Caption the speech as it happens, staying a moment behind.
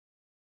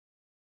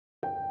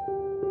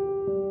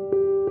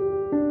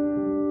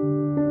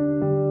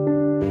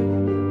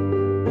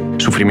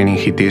Sufrí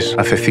meningitis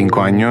hace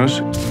 5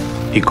 años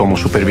y como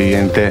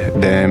superviviente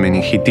de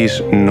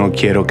meningitis no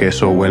quiero que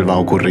eso vuelva a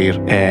ocurrir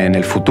en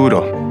el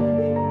futuro.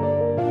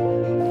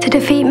 To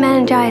defeat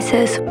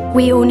meningitis,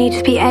 we all need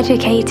to be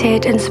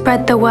educated and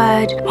spread the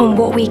word on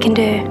what we can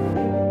do.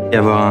 Et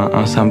avoir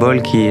un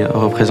symbole qui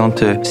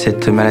représente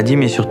cette maladie,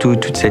 mais surtout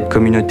toute cette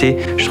communauté,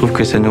 je trouve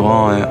que ça nous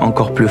rend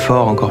encore plus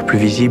forts, encore plus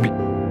visibles.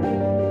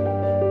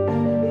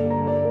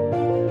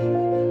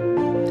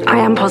 I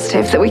am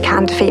positive that we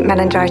can defeat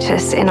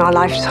meningitis in our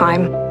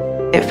lifetime.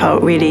 It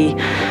felt really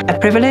a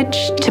privilege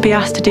to be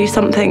asked to do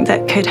something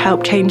that could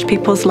help change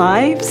people's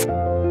lives.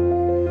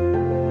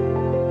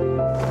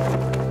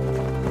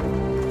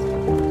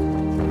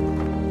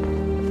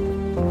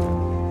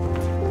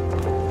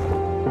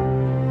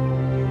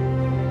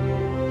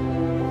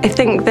 I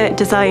think that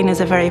design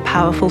is a very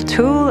powerful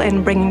tool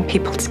in bringing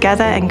people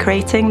together and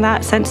creating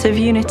that sense of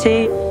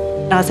unity.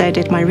 As I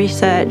did my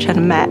research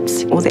and met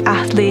all the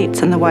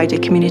athletes and the wider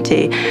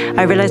community,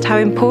 I realised how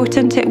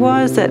important it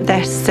was that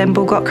this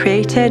symbol got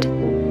created.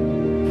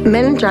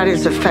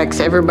 Meningitis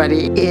affects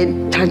everybody.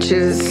 It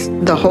touches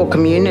the whole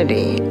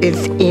community.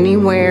 It's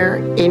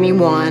anywhere,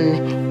 anyone,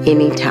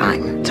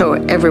 anytime. So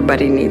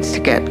everybody needs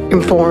to get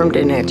informed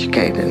and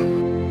educated.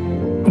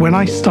 When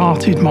I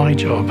started my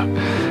job,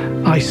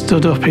 I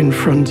stood up in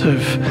front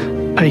of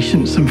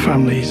patients and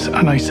families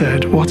and I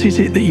said, what is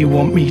it that you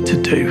want me to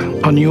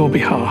do on your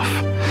behalf?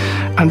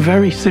 And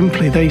very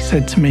simply they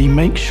said to me,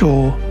 make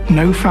sure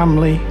no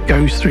family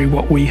goes through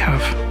what we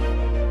have.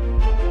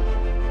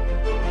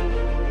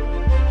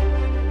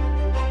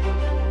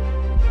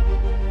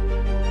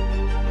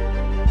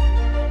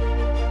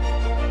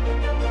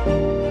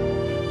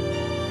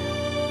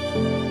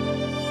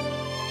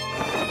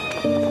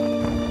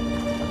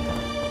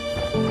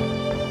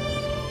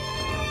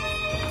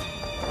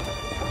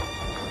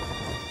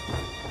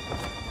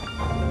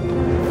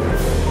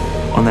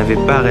 On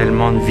n'avait pas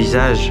réellement de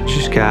visage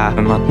jusqu'à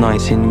maintenant et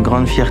c'est une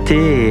grande fierté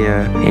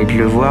et de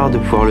le voir, de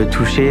pouvoir le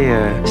toucher,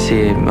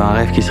 c'est un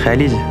rêve qui se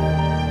réalise.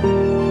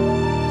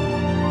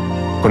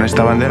 Con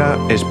esta bandera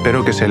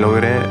espero que se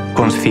logre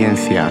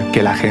conciencia,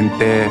 que la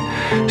gente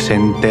se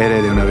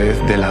entere de una vez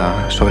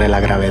sobre la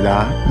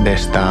gravedad de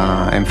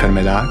esta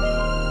enfermedad.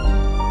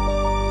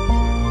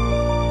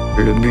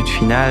 Le but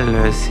final,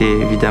 c'est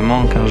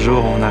évidemment qu'un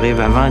jour on arrive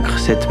à vaincre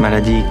cette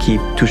maladie qui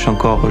touche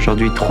encore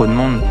aujourd'hui trop de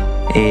monde.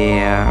 Et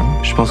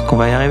je pense qu'on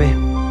va y arriver.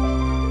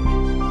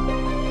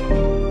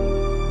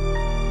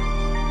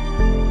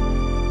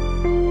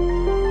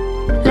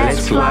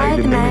 Let's fly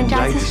the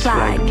meningitis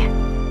flag.